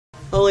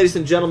Hello, ladies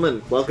and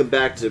gentlemen. Welcome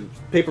back to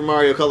Paper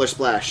Mario Color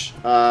Splash.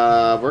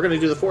 We're going to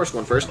do the forest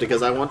one first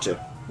because I want to.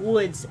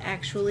 Woods,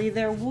 actually.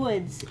 They're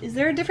woods. Is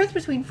there a difference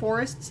between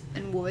forests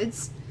and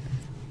woods?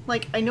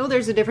 Like, I know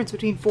there's a difference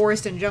between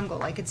forest and jungle.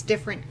 Like, it's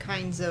different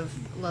kinds of,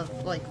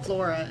 like,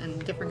 flora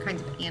and different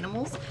kinds of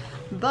animals.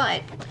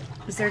 But,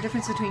 is there a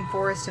difference between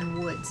forest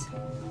and woods?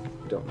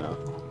 Don't know.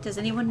 Does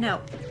anyone know?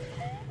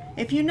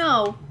 If you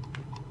know,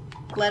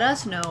 let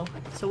us know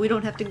so we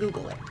don't have to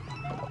Google it.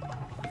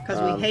 Because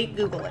we hate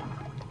Googling.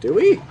 Do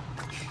we?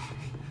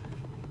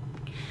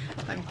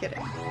 I'm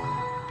kidding.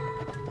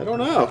 I don't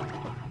know.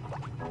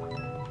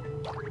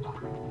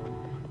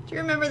 Do you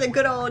remember the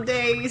good old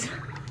days?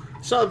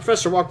 Saw the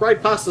professor walk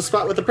right past the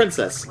spot with the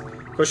princess.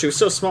 Of course, she was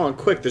so small and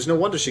quick, there's no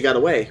wonder she got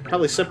away.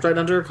 Probably slipped right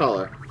under her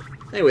collar.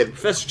 Anyway, the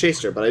professor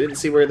chased her, but I didn't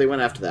see where they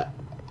went after that.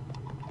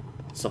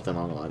 Something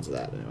along the lines of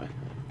that, anyway.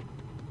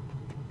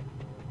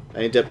 I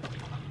need to...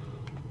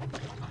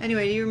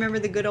 Anyway, do you remember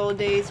the good old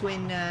days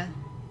when,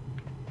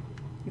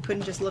 you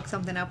couldn't just look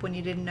something up when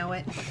you didn't know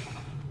it?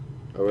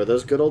 Oh, were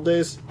those good old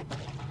days?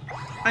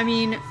 I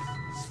mean,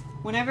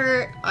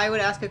 whenever I would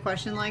ask a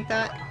question like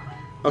that...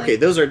 Okay, like,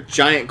 those are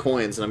giant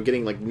coins, and I'm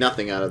getting, like,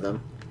 nothing out of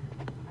them.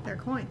 they're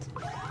coins.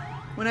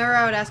 Whenever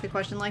I would ask a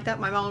question like that,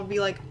 my mom would be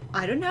like,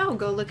 I don't know,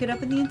 go look it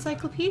up in the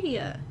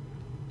encyclopedia.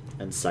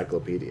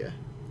 Encyclopedia.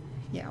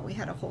 Yeah, we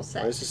had a whole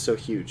set. Why is this so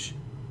huge?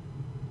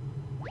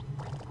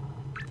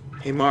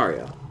 Hey,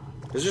 Mario.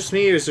 Is it just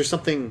me, or is there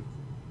something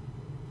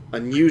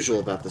unusual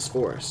about this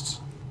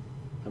forest?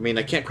 I mean,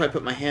 I can't quite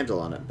put my handle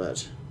on it,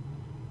 but...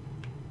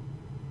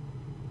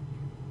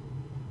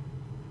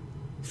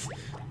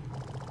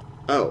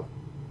 Oh.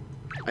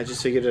 I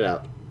just figured it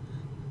out.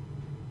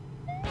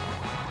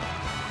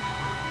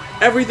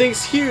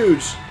 Everything's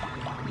huge!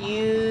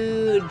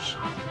 Huge.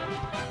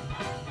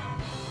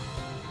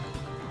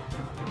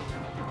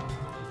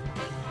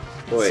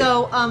 Boy.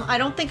 So, I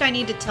don't think I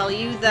need to tell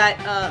you that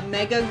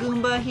Mega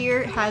Goomba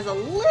here has a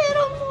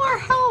little more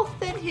health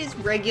than his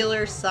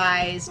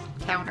regular-sized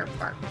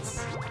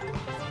counterparts.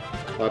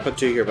 Well, I put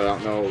 2 here, but I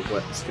don't know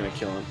what's gonna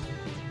kill him.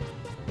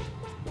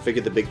 I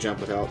figured the big jump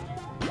would help.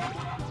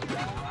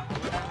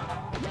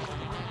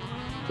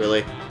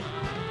 Really?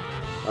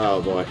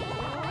 Oh, boy.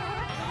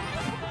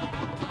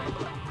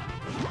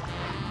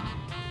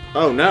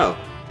 Oh, no!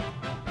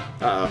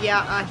 Uh-oh.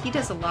 Yeah, he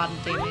does a lot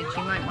of damage.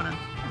 You might want to...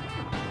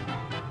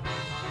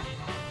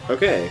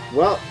 Okay,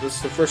 well, this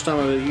is the first time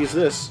I'm going to use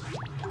this.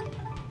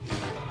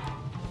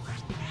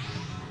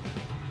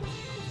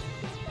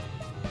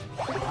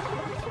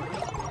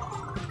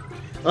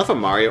 I love how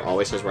Mario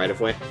always has right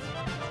of way.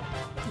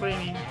 What do you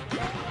mean?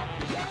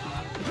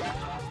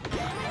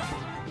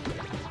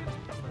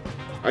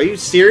 Are you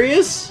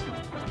serious?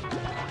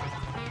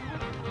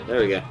 There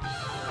we go.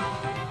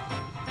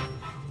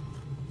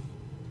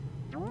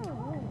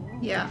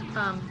 Yeah,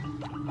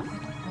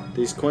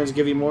 These coins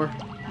give you more?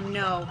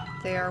 no,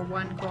 they are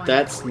 1 coin.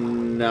 That's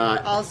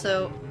not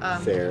also,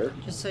 fair.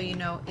 just so you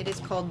know, it is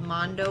called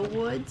Mondo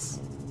Woods.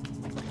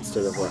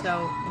 Instead of what?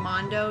 So,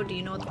 Mondo, do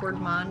you know what the word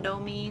Mondo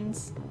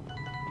means?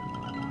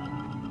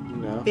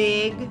 No.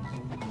 Big,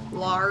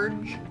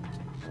 large,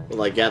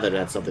 Well, I gathered it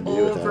had something to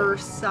do with that.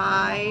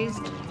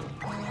 oversized.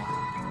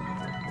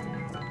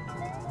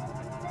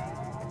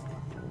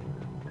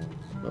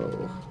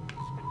 Oh.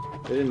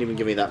 They didn't even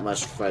give me that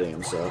much for fighting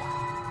them, so...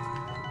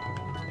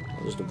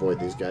 I'll just avoid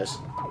these guys.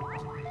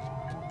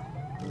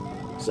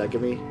 Does that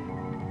give me...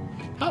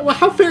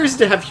 How fair is it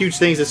to have huge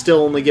things that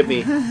still only give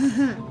me...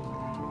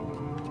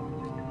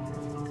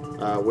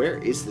 where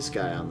is this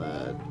guy on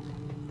the...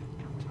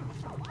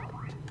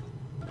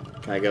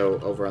 Can I go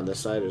over on this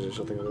side, or is there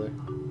something over there?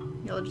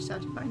 You'll just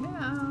have to find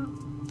out.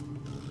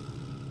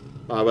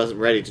 Oh, I wasn't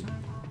ready to...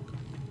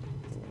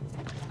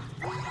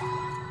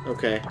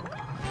 Okay.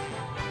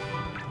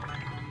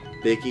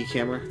 Big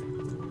E-camera.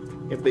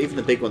 Yeah, but even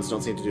the big ones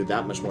don't seem to do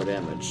that much more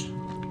damage.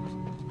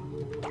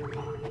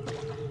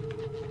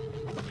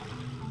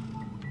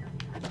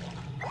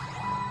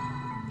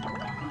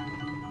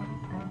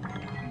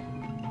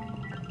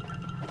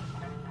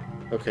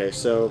 Okay,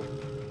 so...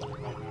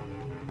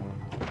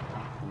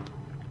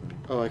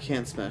 Oh, I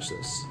can't smash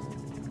this.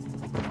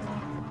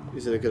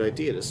 Is it a good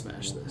idea to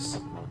smash this?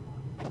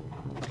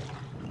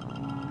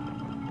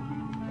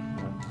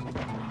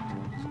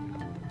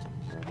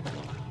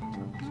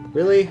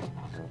 Really?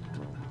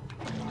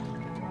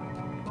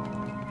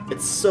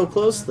 It's so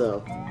close,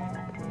 though.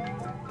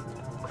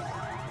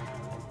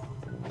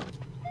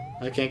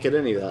 I can't get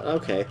any of that.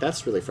 Okay,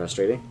 that's really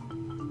frustrating.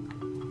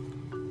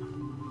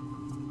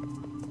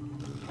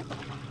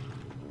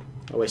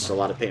 I wasted a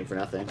lot of paint for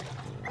nothing.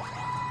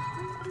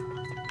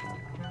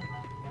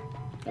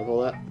 Have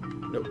all that?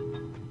 Nope.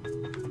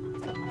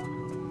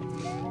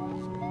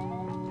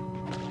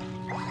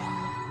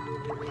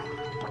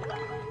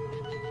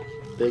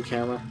 Big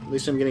hammer. At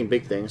least I'm getting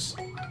big things.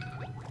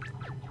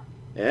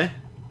 Eh?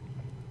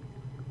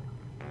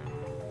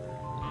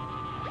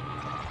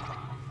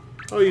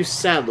 Oh, you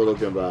sad little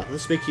Goomba.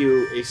 Let's make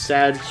you a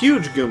sad,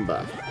 huge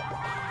Goomba.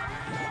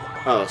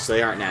 Oh, so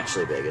they aren't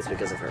naturally big. It's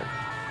because of her.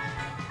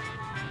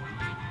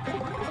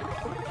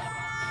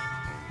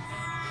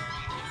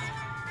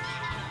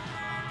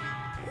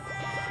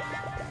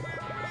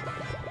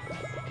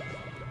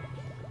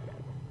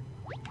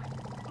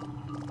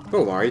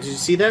 Oh, Mari, did you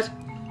see that?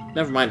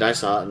 Never mind, I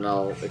saw it, and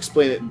I'll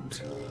explain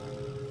it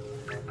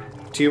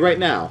to you right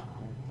now.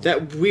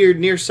 That weird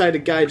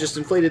nearsighted guy just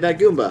inflated that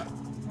Goomba.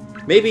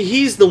 Maybe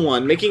he's the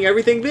one making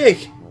everything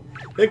big,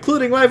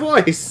 including my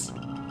voice.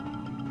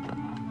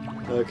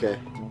 Okay.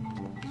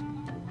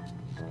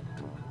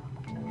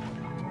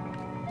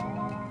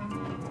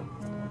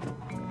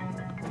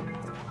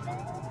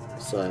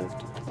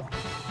 Saved.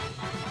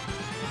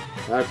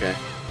 Okay.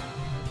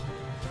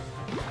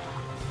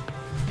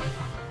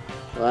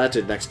 Well, that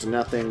did next to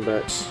nothing,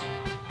 but...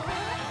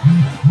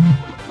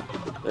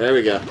 There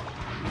we go.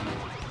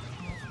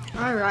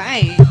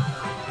 Alright.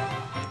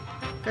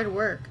 Good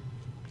work.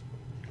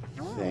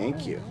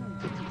 Thank you.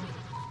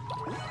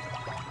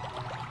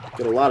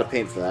 Get a lot of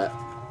paint for that.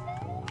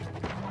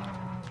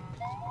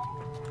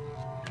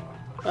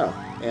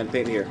 Oh, and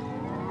paint here.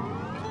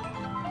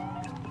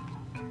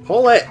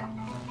 Pull it!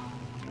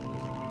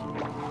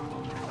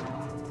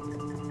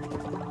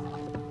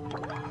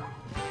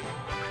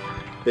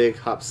 Big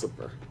hop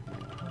slipper.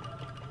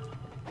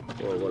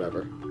 Or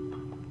whatever.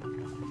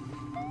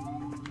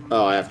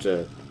 Oh, I have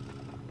to...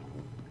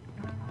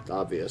 It's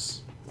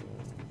obvious.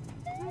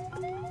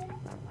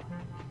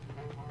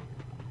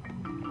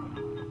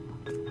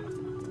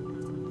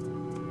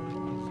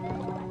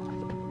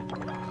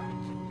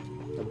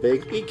 A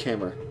big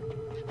e-camera.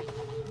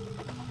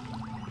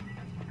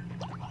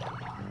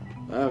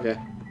 Okay.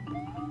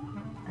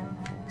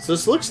 So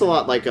this looks a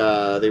lot like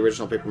the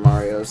original Paper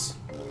Mario's.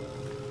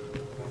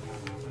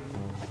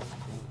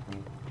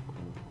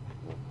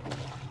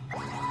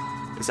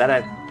 Is that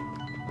a...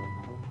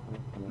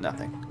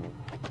 Nothing.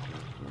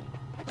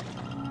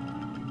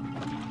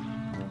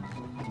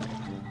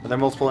 Are there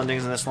multiple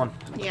endings in this one?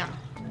 Yeah.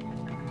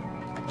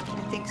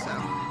 I think so.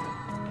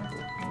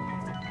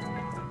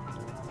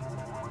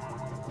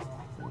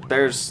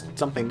 There's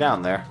something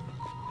down there.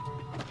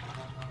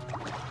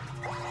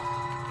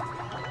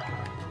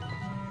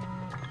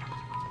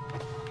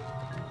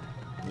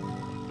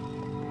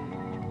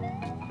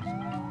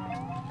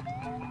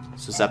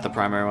 So is that the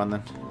primary one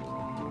then?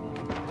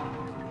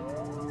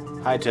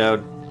 Hi,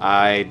 Toad.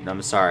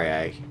 I'm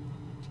sorry,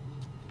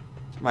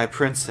 My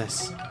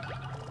princess.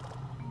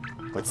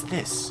 What's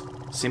this?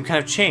 Same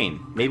kind of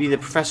chain. Maybe the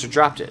professor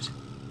dropped it.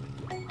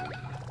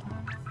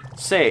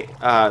 Say,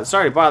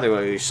 sorry to bother you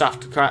while you're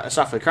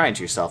softly crying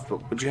to yourself,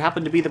 but would you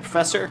happen to be the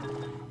professor?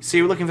 See,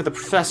 you're looking for the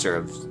professor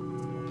of...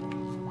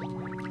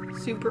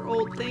 Super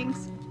old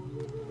things.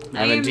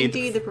 I am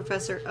indeed the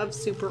professor of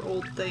super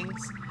old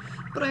things.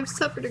 But I've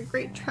suffered a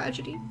great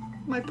tragedy.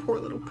 My poor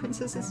little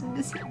princess is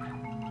missing.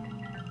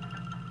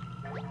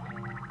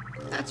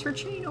 That's her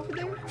chain over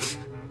there.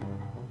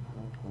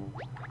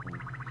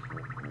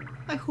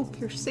 I hope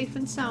you're safe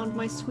and sound,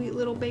 my sweet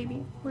little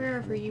baby,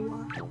 wherever you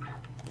are.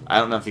 I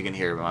don't know if you can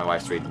hear, but my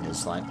wife's reading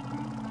this line.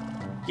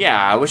 Yeah,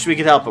 I wish we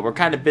could help, but we're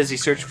kind of busy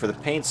searching for the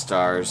paint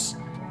stars.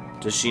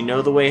 Does she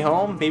know the way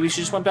home? Maybe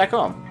she just went back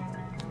home.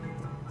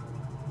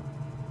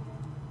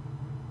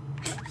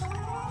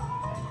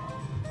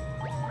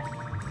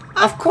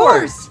 Of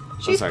course!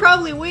 She's sorry.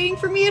 probably waiting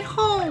for me at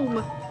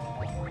home!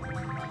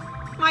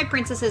 My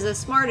princess is as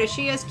smart as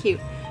she is cute.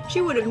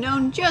 She would have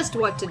known just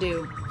what to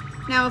do.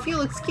 Now, if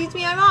you'll excuse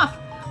me, I'm off.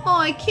 Oh,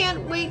 I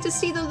can't wait to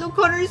see the look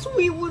on her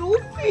sweet little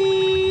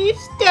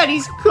face.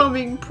 Daddy's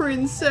coming,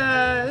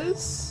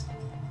 princess.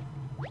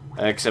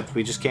 Except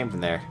we just came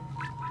from there.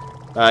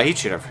 He'd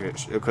shoot up here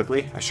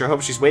quickly. I sure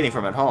hope she's waiting for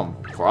him at home,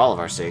 for all of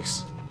our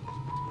sakes.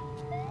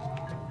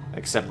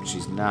 Except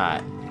she's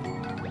not.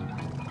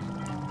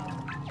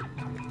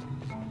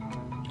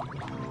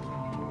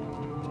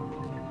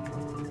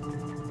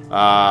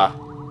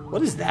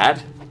 What is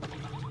that?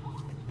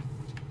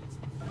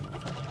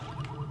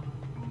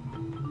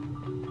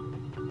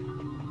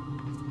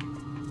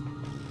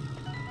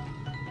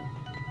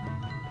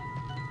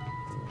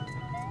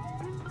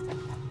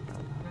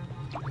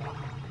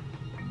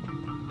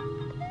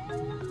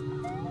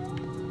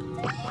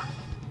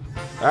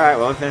 Alright,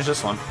 well, we finished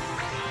this one.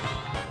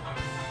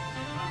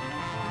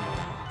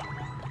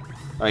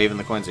 Oh, even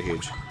the coins are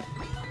huge.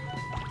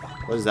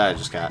 What is that I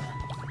just got?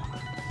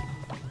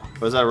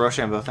 Was that a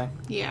Rochambeau thing?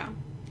 Yeah.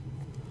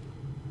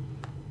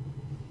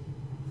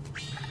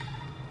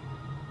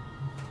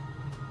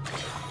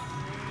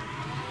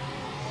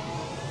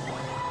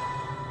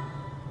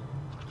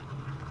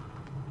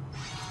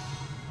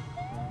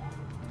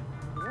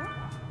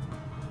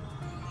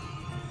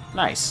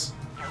 Nice.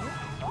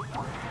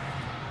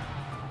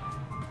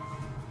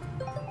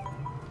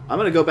 I'm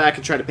gonna go back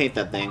and try to paint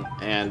that thing,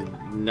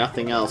 and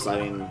nothing else.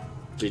 I mean,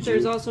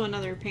 There's also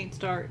another paint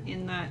star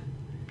in that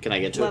Can I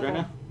get to level. it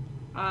right now?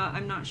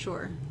 I'm not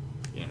sure.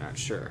 You're not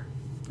sure.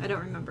 I don't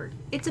remember.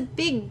 It's a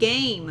big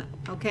game,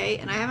 okay?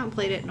 And I haven't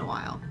played it in a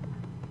while.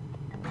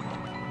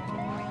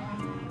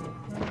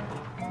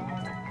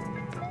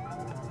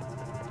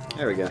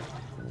 There we go.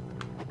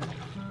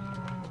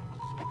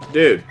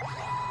 Dude.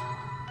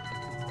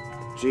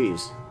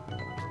 Jeez.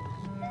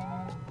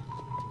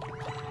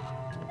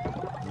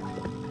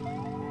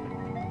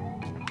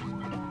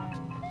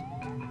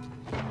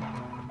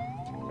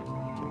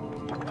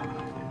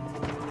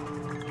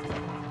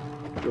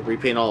 could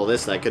repaint all of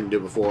this that I couldn't do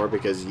before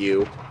because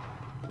you.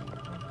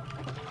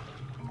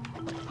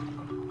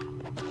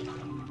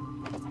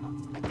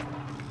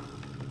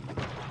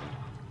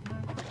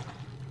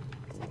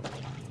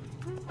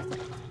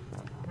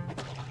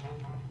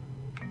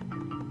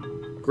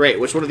 Great,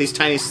 which one of these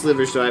tiny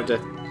slivers do I have to...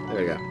 There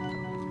we go.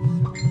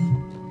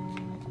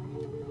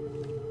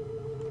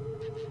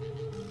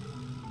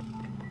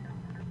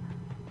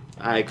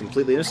 I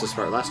completely missed this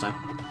part last time.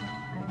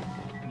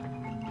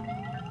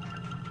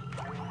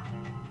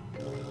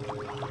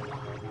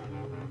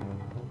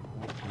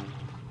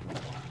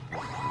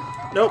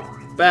 Nope.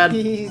 Bad.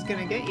 He's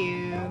gonna get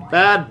you.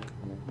 Bad.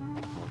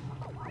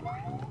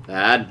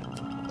 Bad.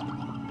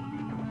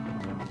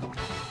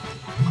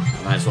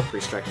 I might as well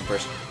pre-strike him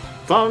first.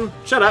 Phone,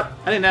 shut up.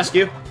 I didn't ask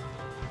you.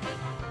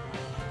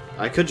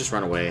 I could just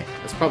run away.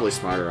 That's probably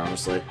smarter,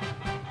 honestly.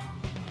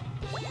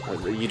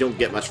 You don't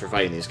get much for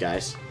fighting these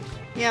guys.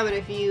 Yeah, but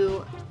if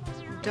you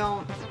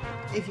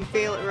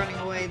fail at running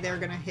away, they're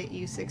gonna hit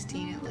you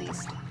 16 at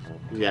least.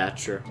 Yeah,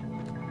 sure.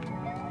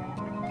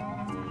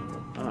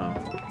 Oh.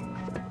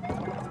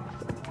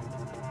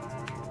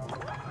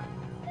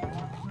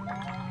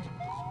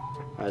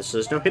 So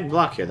there's no hidden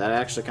block here. That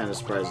actually kind of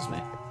surprises me.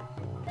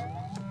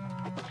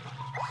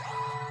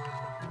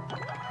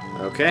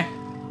 Okay.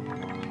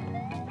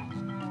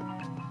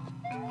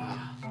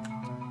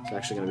 It's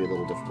actually going to be a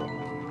little difficult.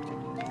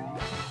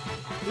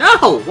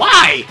 No!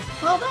 Why?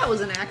 Well, that was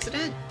an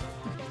accident.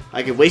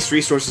 I could waste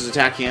resources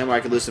attacking him, or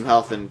I could lose some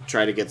health and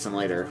try to get some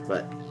later,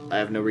 but I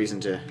have no reason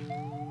to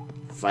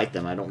fight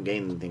them. I don't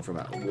gain anything from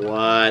it.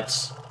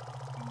 What?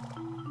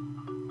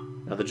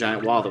 Another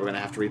giant wall that we're going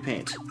to have to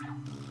repaint.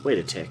 Wait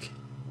a tick.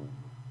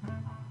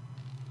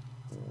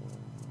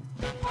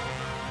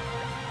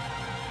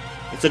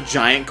 It's a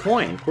giant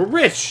coin. We're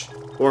rich!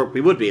 Or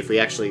we would be if we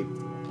actually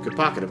could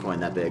pocket a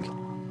coin that big.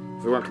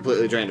 If we weren't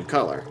completely drained of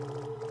color.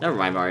 Never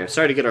mind, Mario.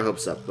 Sorry to get our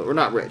hopes up, but we're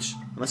not rich.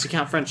 Unless you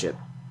count friendship.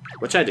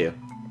 Which I do.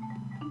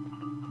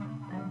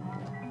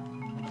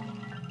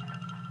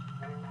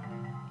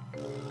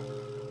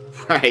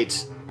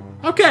 Right.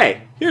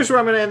 Okay, here's where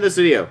I'm going to end this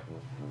video.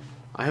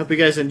 I hope you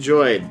guys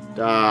enjoyed.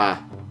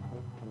 Well,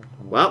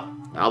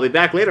 I'll be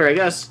back later, I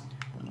guess.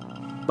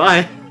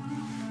 Bye.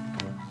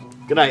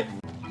 Good night.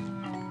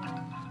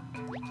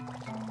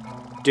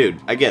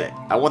 Dude, I get it.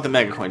 I want the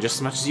Mega Coin just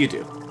as much as you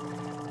do.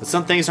 But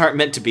some things aren't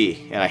meant to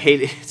be, and I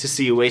hate to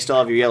see you waste all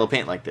of your yellow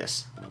paint like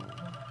this.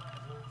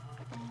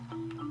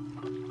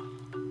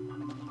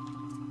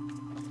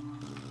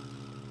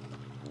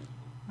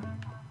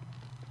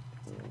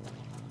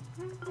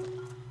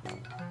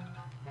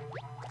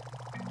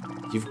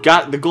 You've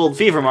got the gold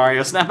fever,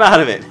 Mario. Snap out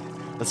of it.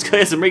 Let's go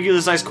get some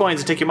regular-sized coins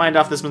and take your mind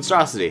off this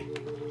monstrosity.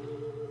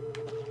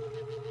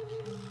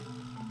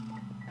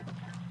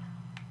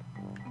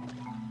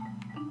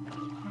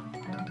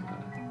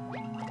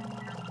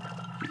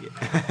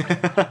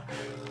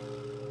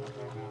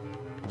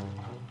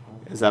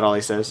 Is that all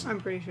he says? I'm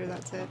pretty sure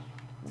that's it.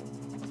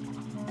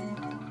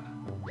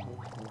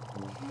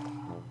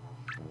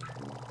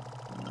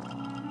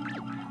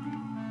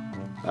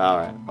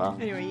 Alright, well.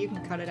 Anyway, you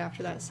can cut it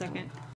after that second.